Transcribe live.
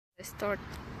Start.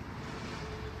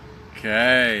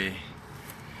 Okay.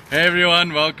 Hey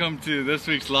everyone, welcome to this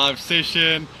week's live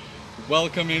session.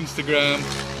 Welcome Instagram,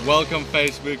 welcome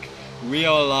Facebook. We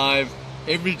are live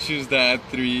every Tuesday at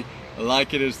 3,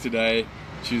 like it is today,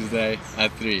 Tuesday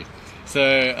at 3.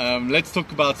 So let's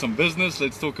talk about some business,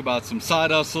 let's talk about some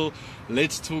side hustle,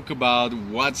 let's talk about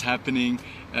what's happening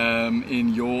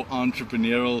in your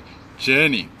entrepreneurial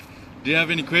journey. Do you have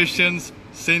any questions?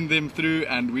 Send them through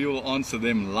and we will answer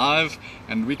them live,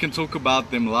 and we can talk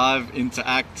about them live,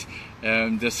 interact,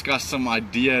 discuss some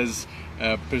ideas,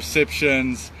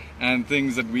 perceptions and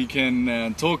things that we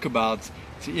can talk about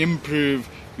to improve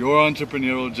your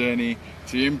entrepreneurial journey,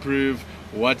 to improve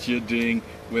what you're doing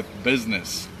with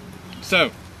business.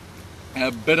 So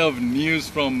a bit of news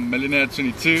from Millionaire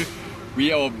 22.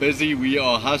 We are busy, we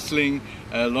are hustling,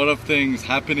 a lot of things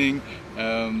happening,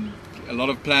 a lot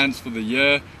of plans for the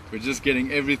year. We're just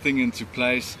getting everything into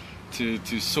place to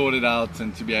sort it out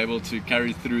and to be able to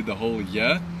carry through the whole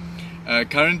year.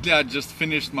 Currently, I just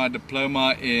finished my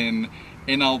diploma in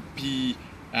NLP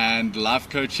and life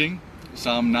coaching.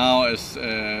 So I'm now a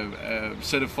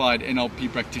certified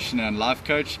NLP practitioner and life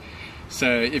coach.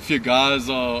 So if you guys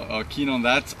are keen on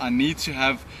that, I need to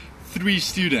have 3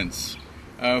 students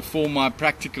for my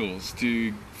practicals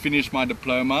to finish my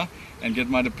diploma and get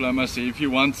my diploma. So if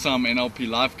you want some NLP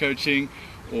life coaching,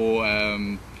 or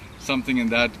something in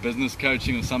that, business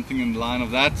coaching or something in the line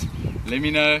of that, let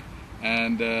me know.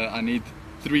 And I need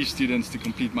 3 students to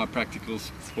complete my practicals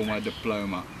for my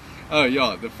diploma. Oh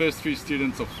yeah, the first 3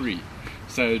 students are free,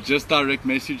 so just direct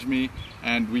message me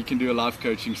and we can do a life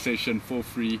coaching session for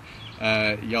free.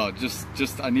 Yeah,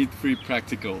 just I need 3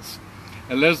 practicals.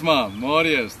 Elisma,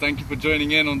 Marius, thank you for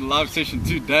joining in on the live session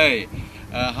today.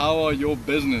 How are your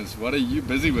business? What are you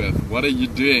busy with? What are you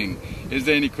doing? Is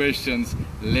there any questions?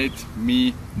 Let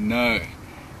me know.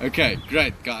 Okay,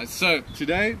 great guys. So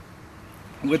today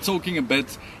we're talking a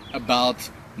bit about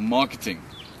marketing.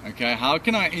 Okay, how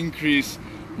can I increase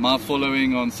my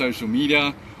following on social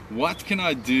media? What can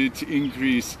I do to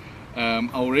increase? I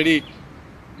already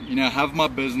have my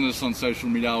business on social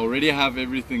media. I already have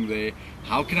everything there.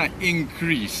 How can I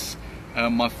increase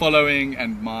my following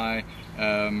and my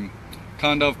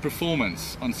kind of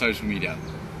performance on social media?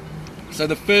 So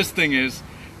the first thing is,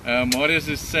 Marius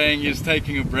is saying he's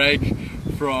taking a break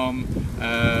from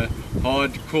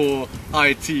hardcore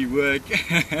IT work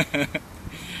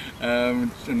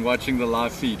and watching the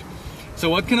live feed. So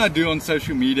what can I do on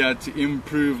social media to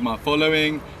improve my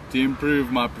following, to improve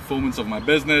my performance of my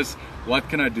business? What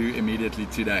can I do immediately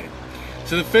today?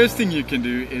 So the first thing you can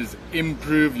do is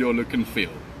improve your look and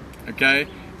feel. Okay,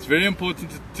 it's very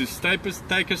important to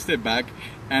take a step back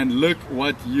and look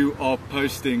what you are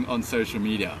posting on social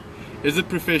media. Is it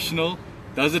professional?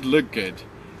 Does it look good?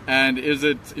 And is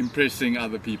it impressing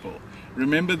other people?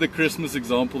 Remember the Christmas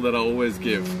example that I always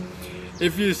give.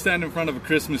 If you stand in front of a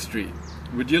Christmas tree,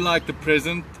 would you like the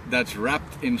present that's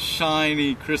wrapped in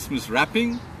shiny Christmas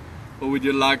wrapping? Or would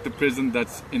you like the present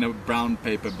that's in a brown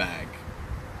paper bag?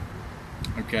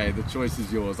 Okay, the choice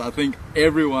is yours. I think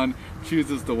everyone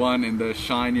chooses the one in the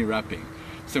shiny wrapping.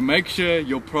 So make sure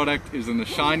your product is in the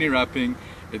shiny wrapping.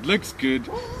 It looks good.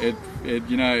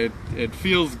 It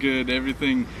feels good.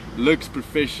 Everything looks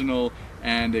professional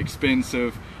and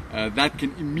expensive. That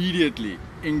can immediately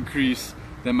increase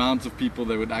the amount of people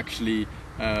that would actually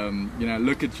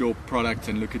look at your product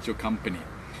and look at your company.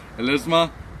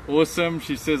 Elisma, awesome.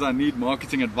 She says I need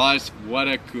marketing advice. What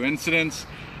a coincidence.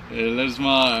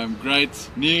 Elisma, great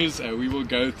news. We will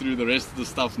go through the rest of the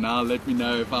stuff now. Let me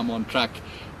know if I'm on track.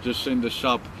 Just send a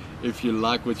shop if you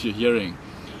like what you're hearing.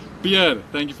 Pierre,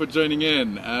 thank you for joining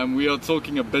in. We are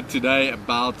talking a bit today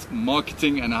about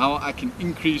marketing and how I can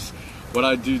increase what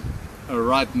I do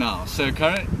right now. So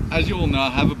as you all know,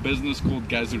 I have a business called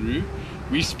Gazaroo.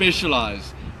 We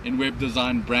specialize in web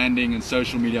design, branding and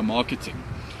social media marketing.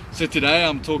 So today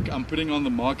I'm putting on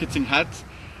the marketing hat,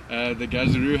 the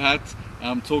Gazaroo hat.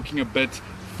 I'm talking a bit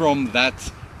from that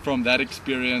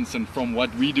experience and from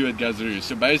what we do at Gazaroo.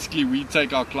 So basically we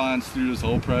take our clients through this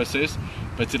whole process,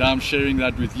 but today I'm sharing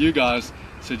that with you guys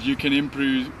so that you can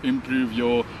improve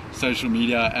your social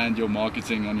media and your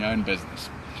marketing on your own business.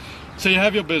 So you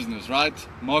have your business, right?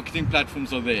 Marketing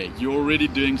platforms are there. You're already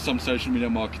doing some social media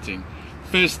marketing.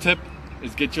 First tip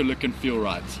is get your look and feel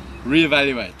right.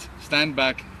 Reevaluate, stand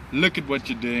back, look at what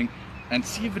you're doing and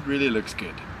see if it really looks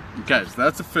good. Okay, so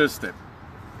that's the first step.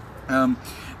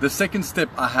 The second step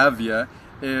I have here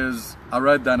is I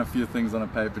wrote down a few things on a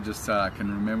paper just so I can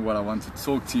remember what I want to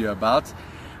talk to you about,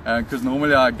 because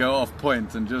normally I go off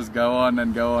point and just go on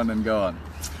and go on and go on.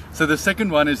 So the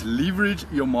second one is leverage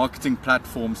your marketing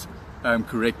platforms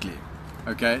correctly.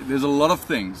 Okay, there's a lot of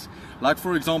things. Like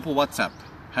for example, WhatsApp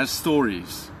has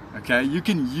stories. Okay, you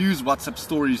can use WhatsApp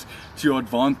stories to your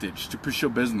advantage to push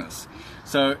your business.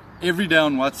 So every day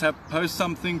on WhatsApp, post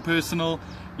something personal,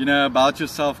 about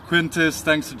yourself. Quintus,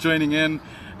 thanks for joining in.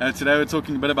 Today we're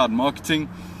talking a bit about marketing.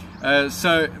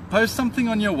 So post something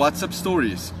on your WhatsApp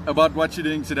stories about what you're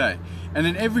doing today. And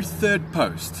in every third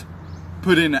post,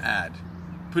 put in an ad,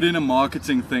 put in a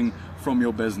marketing thing from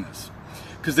your business.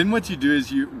 Because then what you do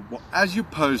is as you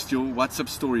post your WhatsApp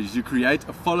stories, you create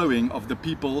a following of the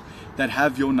people that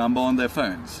have your number on their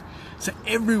phones. So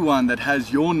everyone that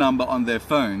has your number on their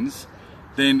phones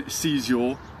then sees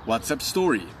your WhatsApp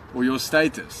story or your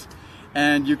status.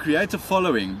 And you create a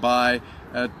following by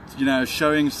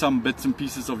showing some bits and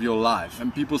pieces of your life,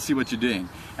 and people see what you're doing.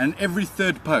 And every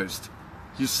third post,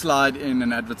 you slide in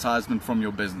an advertisement from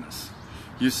your business.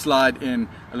 You slide in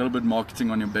a little bit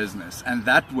marketing on your business, and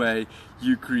that way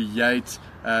you create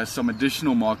some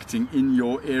additional marketing in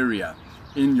your area,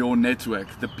 in your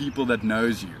network, the people that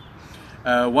knows you.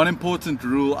 One important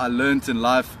rule I learned in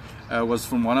life was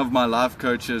from one of my life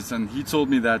coaches, and he told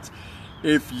me that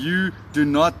if you do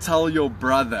not tell your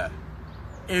brother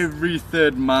every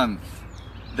third month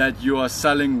that you are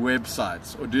selling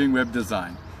websites or doing web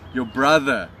design, your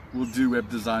brother will do web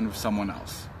design with someone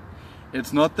else.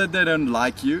 It's not that they don't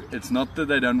like you, it's not that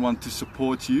they don't want to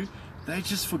support you, they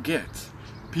just forget.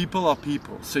 People are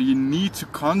people, so you need to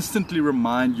constantly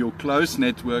remind your close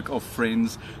network of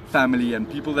friends, family, and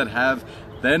people that have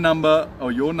their number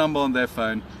or your number on their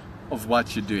phone of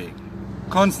what you're doing.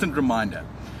 Constant reminder.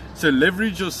 So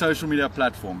leverage your social media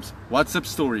platforms, WhatsApp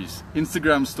stories,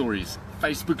 Instagram stories,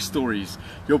 Facebook stories,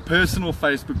 your personal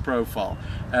Facebook profile.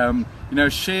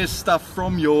 Share stuff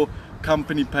from your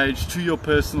company page to your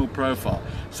personal profile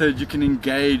so that you can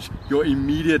engage your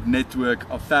immediate network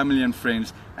of family and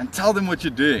friends and tell them what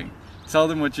you're doing. Tell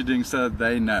them what you're doing so that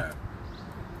they know.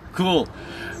 Cool.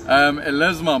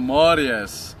 Elisma,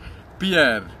 Marius,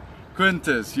 Pierre,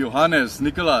 Quintus, Johannes,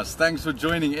 Nicholas, thanks for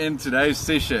joining in today's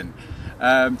session.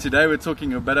 Today we're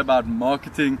talking a bit about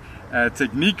marketing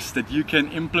techniques that you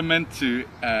can implement to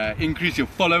increase your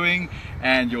following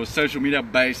and your social media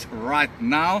base right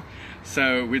now.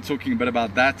 So we're talking a bit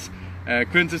about that.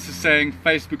 Quintus is saying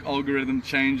Facebook algorithm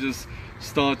changes,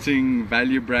 starting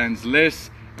value brands less,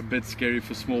 a bit scary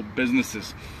for small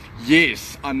businesses.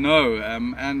 Yes, I know,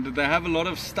 and they have a lot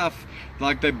of stuff,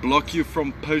 like they block you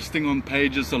from posting on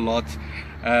pages a lot.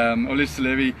 Olis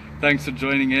Levi, thanks for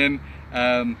joining in.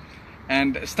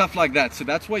 And stuff like that. So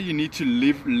that's why you need to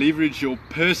leverage your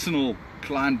personal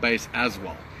client base as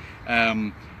well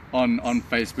on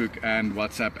Facebook and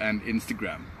WhatsApp and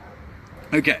Instagram.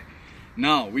 Okay,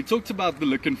 now we talked about the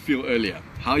look and feel earlier,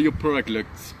 how your product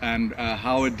looks and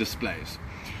how it displays.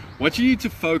 What you need to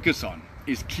focus on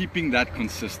is keeping that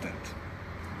consistent.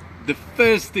 The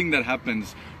first thing that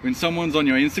happens when someone's on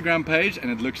your Instagram page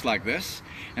and it looks like this,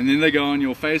 and then they go on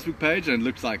your Facebook page and it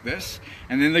looks like this,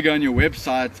 and then they go on your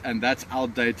website and that's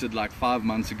outdated like 5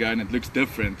 months ago and it looks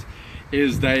different,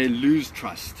 is they lose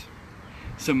trust.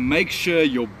 So make sure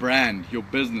your brand, your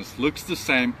business looks the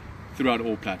same throughout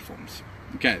all platforms.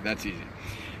 Okay, that's easy.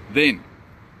 Then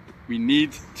we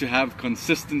need to have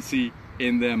consistency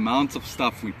in the amount of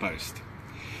stuff we post.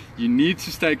 You need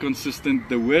to stay consistent.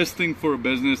 The worst thing for a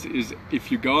business is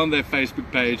if you go on their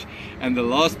Facebook page and the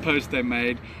last post they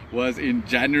made was in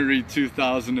January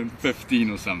 2015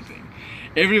 or something.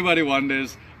 Everybody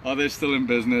wonders, are they still in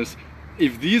business?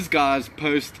 If these guys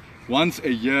post once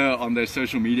a year on their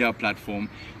social media platform,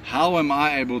 how am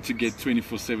I able to get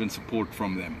 24/7 support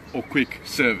from them or quick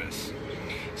service?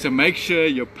 So make sure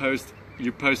you post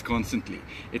constantly.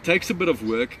 It takes a bit of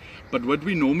work, but what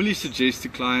we normally suggest to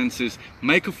clients is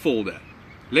make a folder.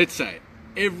 Let's say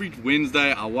every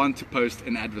Wednesday I want to post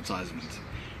an advertisement.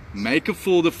 Make a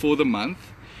folder for the month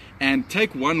and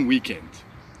take one weekend.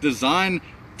 Design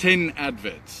 10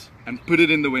 adverts and put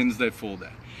it in the Wednesday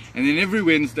folder. And then every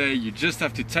Wednesday you just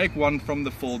have to take one from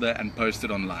the folder and post it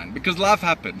online. Because life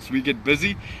happens, we get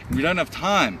busy and we don't have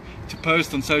time to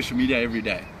post on social media every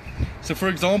day. So for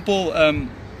example,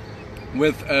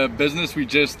 with a business we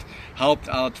just helped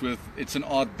out with, it's an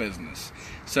art business.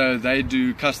 So they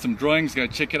do custom drawings, go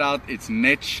check it out. It's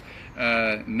Netch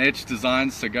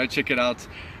Designs, so go check it out.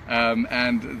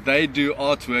 And they do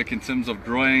artwork in terms of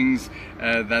drawings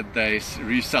that they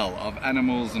resell of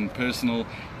animals and personal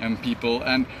and people.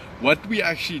 And what we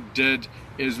actually did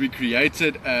is we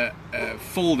created a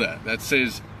folder that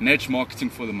says Netch Marketing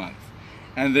for the month.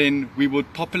 And then we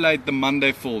would populate the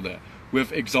Monday folder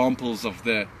with examples of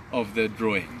the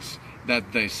drawings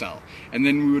that they sell. And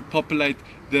then we would populate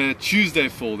the Tuesday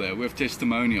folder with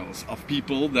testimonials of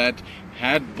people that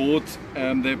had bought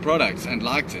their products and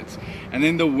liked it. And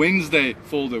then the Wednesday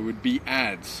folder would be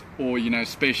ads or, you know,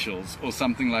 specials or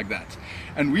something like that.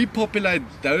 And we populate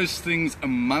those things a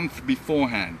month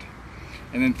beforehand.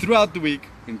 And then throughout the week,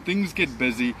 when things get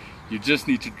busy, you just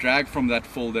need to drag from that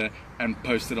folder and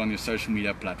post it on your social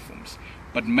media platforms.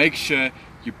 But make sure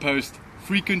you post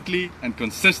frequently and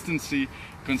consistently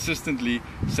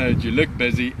so that you look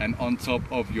busy and on top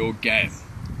of your game.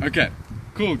 Okay,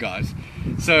 cool guys.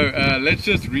 So let's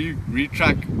just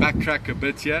backtrack a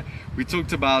bit here. We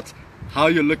talked about how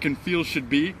your look and feel should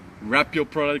be. Wrap your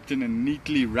product in a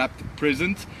neatly wrapped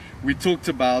present. We talked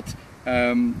about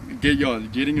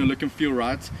getting your look and feel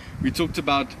right. We talked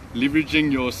about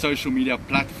leveraging your social media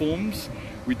platforms.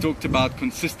 We talked about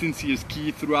consistency is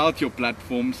key throughout your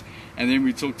platforms, and then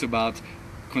we talked about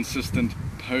consistent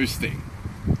posting.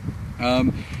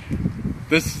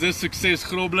 This is Success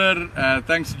Grobler.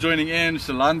 Thanks for joining in.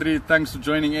 Shalandri, thanks for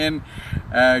joining in.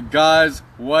 Guys,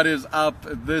 what is up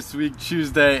this week?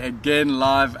 Tuesday, again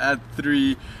live at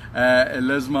 3.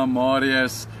 Elisma,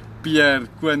 Marius, Pierre,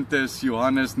 Quintus,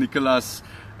 Johannes, Nicholas,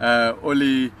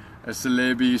 Oli,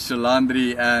 Celebi,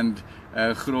 Shalandri, and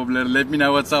Grobler. Let me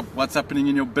know what's happening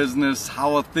in your business.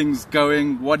 How are things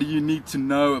going? What do you need to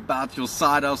know about your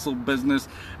side hustle business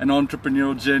and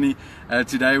entrepreneurial journey?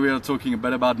 Today we are talking a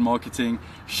bit about marketing.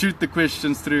 Shoot the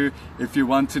questions through if you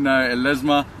want to know.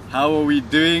 Elisma, how are we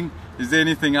doing? Is there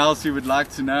anything else you would like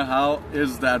to know? How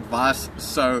is the advice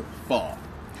so far?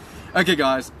 Okay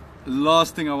guys,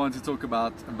 last thing I want to talk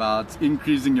about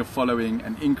increasing your following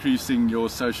and increasing your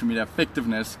social media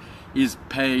effectiveness is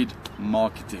paid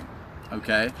marketing.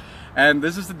 Okay, and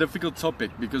this is a difficult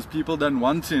topic because people don't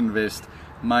want to invest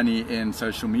money in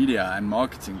social media and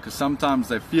marketing because sometimes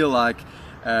they feel like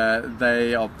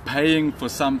they are paying for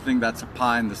something that's a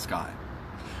pie in the sky.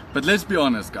 But let's be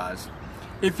honest guys,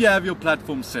 if you have your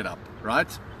platform set up, right?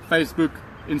 Facebook,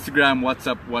 Instagram,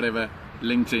 WhatsApp, whatever,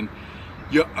 LinkedIn,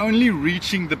 you're only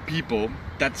reaching the people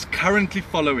that's currently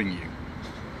following you.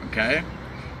 Okay,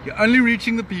 you're only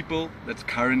reaching the people that's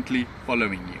currently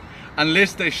following you,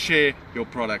 unless they share your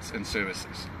products and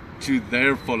services to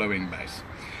their following base.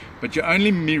 But you're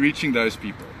only reaching those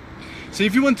people. So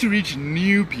if you want to reach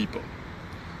new people,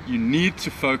 you need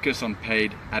to focus on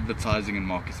paid advertising and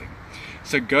marketing.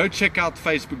 So go check out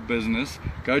Facebook Business,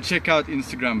 go check out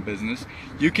Instagram Business.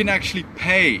 You can actually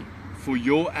pay for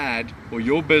your ad or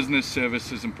your business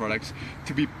services and products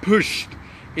to be pushed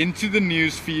into the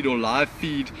news feed or live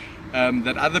feed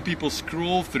that other people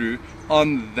scroll through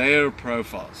on their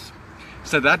profiles.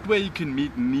 So that way you can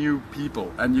meet new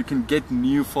people and you can get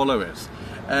new followers,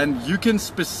 and you can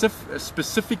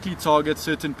specifically target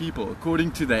certain people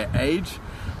according to their age,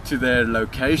 to their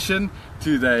location,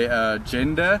 to their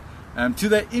gender, to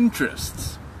their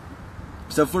interests.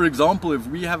 So for example, if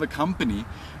we have a company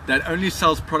that only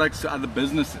sells products to other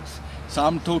businesses, so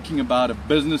I'm talking about a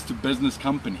business to business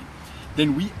company,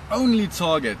 then we only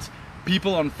target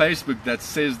people on Facebook that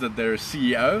says that they're a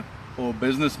CEO or a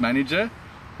business manager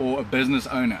or a business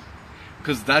owner,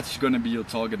 because that's going to be your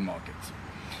target market.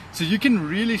 So you can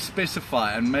really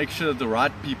specify and make sure that the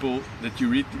right people, that you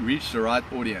reach the right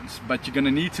audience, but you're going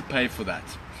to need to pay for that.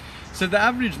 So the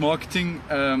average marketing,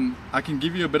 I can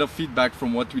give you a bit of feedback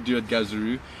from what we do at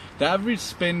Gazaroo. The average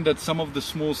spend that some of the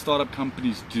small startup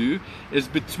companies do is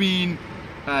between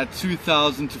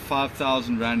 2,000 to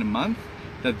 5,000 Rand a month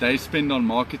that they spend on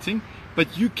marketing,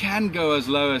 but you can go as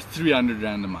low as 300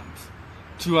 Rand a month,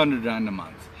 200 Rand a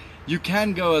month. You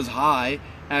can go as high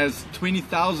as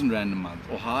 20,000 Rand a month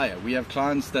or higher. We have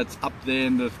clients that's up there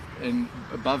in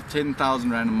above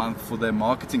 10,000 Rand a month for their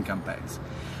marketing campaigns.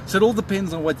 So it all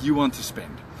depends on what you want to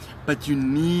spend, but you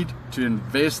need to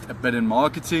invest a bit in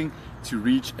marketing to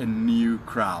reach a new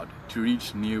crowd, to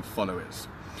reach new followers.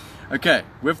 Okay,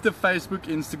 with the Facebook,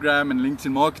 Instagram, and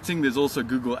LinkedIn marketing, there's also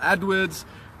Google AdWords.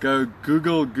 Go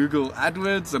Google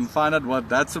AdWords and find out what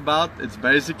that's about. It's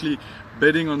basically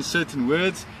bidding on certain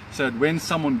words, so that when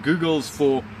someone Googles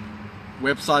for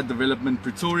website development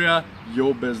Pretoria,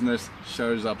 your business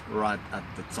shows up right at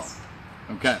the top.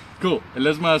 Okay, cool.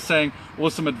 Elisma is saying,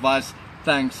 awesome advice,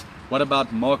 thanks. What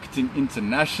about marketing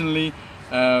internationally?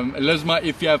 Elisma,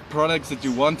 if you have products that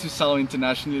you want to sell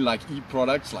internationally, like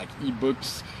e-products, like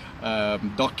e-books,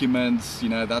 documents, you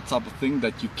know, that type of thing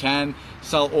that you can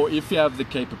sell, or if you have the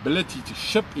capability to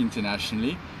ship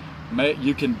internationally,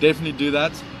 you can definitely do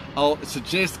that. I'll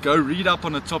suggest go read up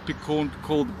on a topic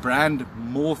called brand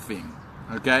morphing,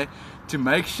 okay, to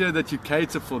make sure that you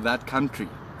cater for that country,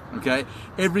 Okay,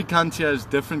 every country has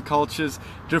different cultures,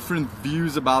 different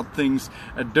views about things,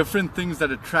 different things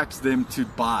that attracts them to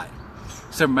buy.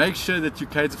 So make sure that you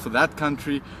cater for that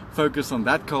country, focus on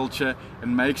that culture,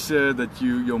 and make sure that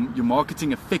you're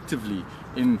marketing effectively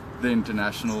in the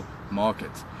international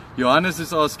market. Johannes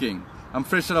is asking, I'm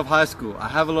fresh out of high school, I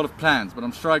have a lot of plans, but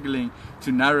I'm struggling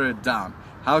to narrow it down.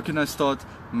 How can I start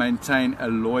maintain a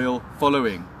loyal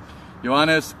following?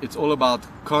 Johannes, it's all about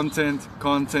content,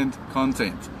 content,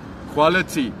 content.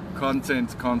 Quality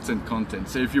content, content, content.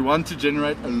 So if you want to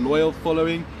generate a loyal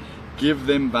following, give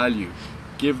them value.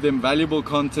 Give them valuable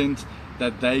content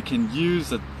that they can use,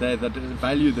 that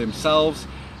value themselves.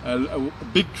 A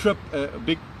big tip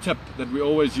that we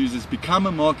always use is become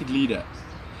a market leader.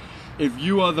 If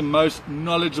you are the most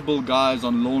knowledgeable guys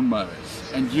on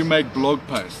lawnmowers and you make blog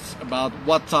posts about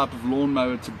what type of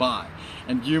lawnmower to buy,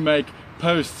 and you make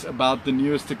posts about the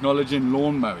newest technology in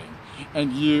lawn mowing,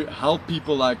 and you help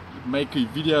people like make a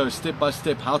video step by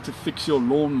step how to fix your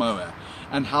lawnmower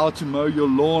and how to mow your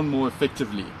lawn more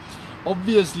effectively,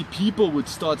 obviously people would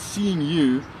start seeing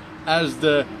you as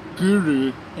the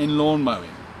guru in lawn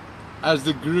mowing, as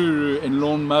the guru in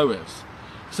lawn mowers.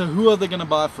 So who are they going to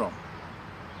buy from?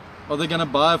 Are they going to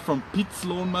buy from Piet's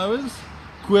lawnmowers,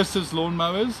 Koos's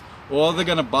lawnmowers, or are they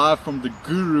going to buy from the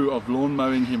guru of lawn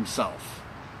mowing himself?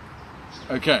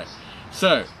 Okay,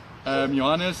 so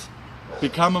Johannes,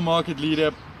 become a market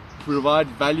leader, provide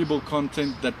valuable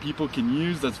content that people can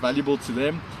use, that's valuable to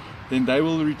them, then they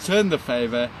will return the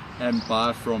favor and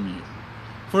buy from you.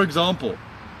 For example,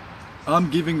 I'm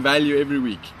giving value every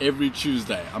week, every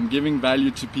Tuesday. I'm giving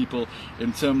value to people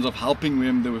in terms of helping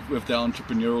them with their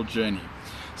entrepreneurial journey.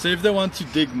 So if they want to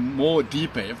dig more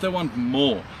deeper, if they want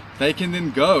more, they can then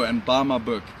go and buy my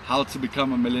book, How to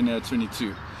Become a Millionaire at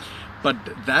 22. But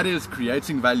that is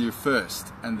creating value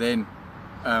first and then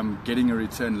getting a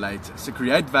return later. So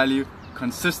create value,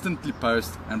 consistently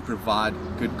post, and provide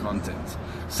good content.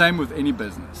 Same with any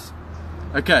business.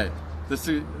 Okay, this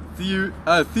is Theo.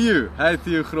 Theo. Hey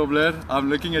Theo Grobler. I'm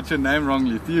looking at your name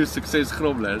wrongly. Theo Success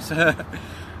Groblers.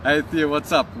 Hey Theo,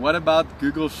 what's up? What about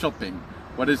Google Shopping?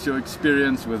 What is your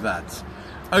experience with that?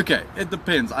 Okay, it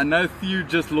depends. I know Theo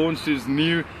just launched his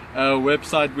new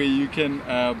website where you can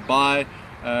buy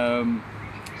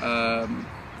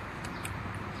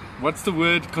what's the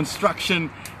word? Construction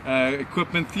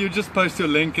equipment. Theo, just post your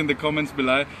link in the comments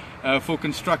below for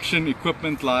construction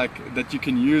equipment like that you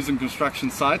can use in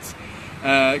construction sites.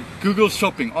 Google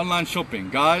Shopping, online shopping,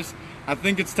 guys. I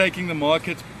think it's taking the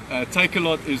market.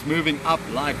 Takealot is moving up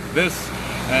like this,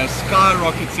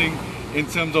 skyrocketing in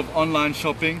terms of online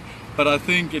shopping. But I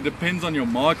think it depends on your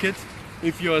market.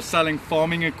 If you are selling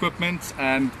farming equipment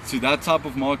and to that type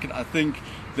of market, I think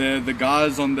the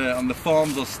guys on the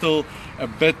farms are still a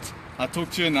bit. I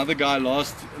talked to another guy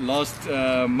last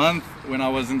month when I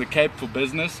was in the Cape for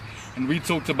business, and we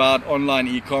talked about online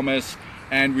e-commerce,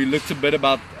 and we looked a bit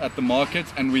at the market,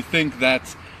 and we think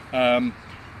that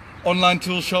online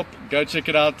tool shop, go check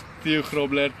it out, Theo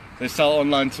Grobler, they sell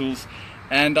online tools.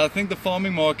 And I think the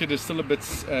farming market is still a bit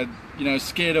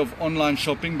scared of online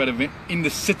shopping, but in the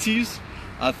cities,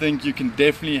 I think you can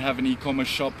definitely have an e-commerce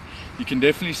shop. You can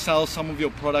definitely sell some of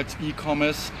your products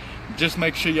e-commerce. Just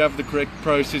make sure you have the correct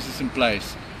processes in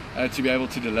place to be able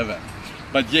to deliver.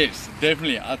 But yes,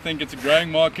 definitely, I think it's a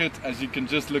growing market. As you can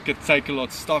just look at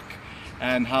Takealot stock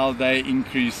and how they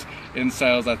increase in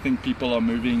sales. I think people are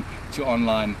moving to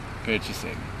online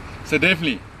purchasing. So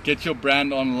definitely get your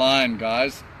brand online,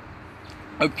 guys.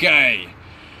 Okay.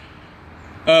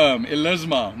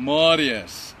 Elisma,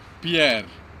 Marius, Pierre,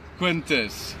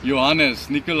 Quintus, Johannes,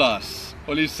 Nicolas,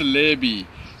 Oli Celebi,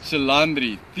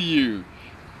 Shalandri, Theo,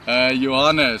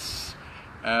 Johannes,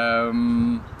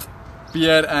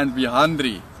 Pierre and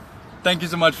Vihandri. Thank you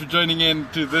so much for joining in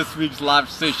to this week's live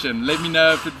session. Let me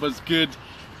know if it was good.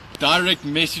 Direct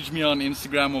message me on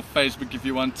Instagram or Facebook if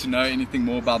you want to know anything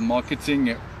more about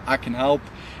marketing. I can help.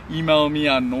 Email me.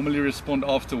 I normally respond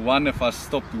after 1 if I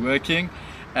stopped working.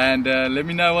 And let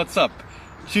me know what's up.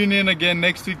 Tune in again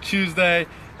next week Tuesday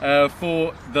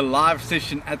for the live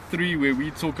session at 3 where we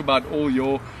talk about all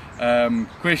your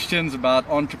questions about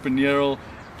entrepreneurial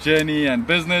journey and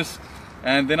business.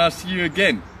 And then I'll see you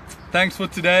again. Thanks for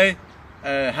today.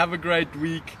 Have a great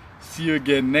week. See you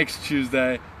again next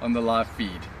Tuesday on the live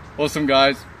feed. Awesome,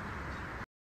 guys.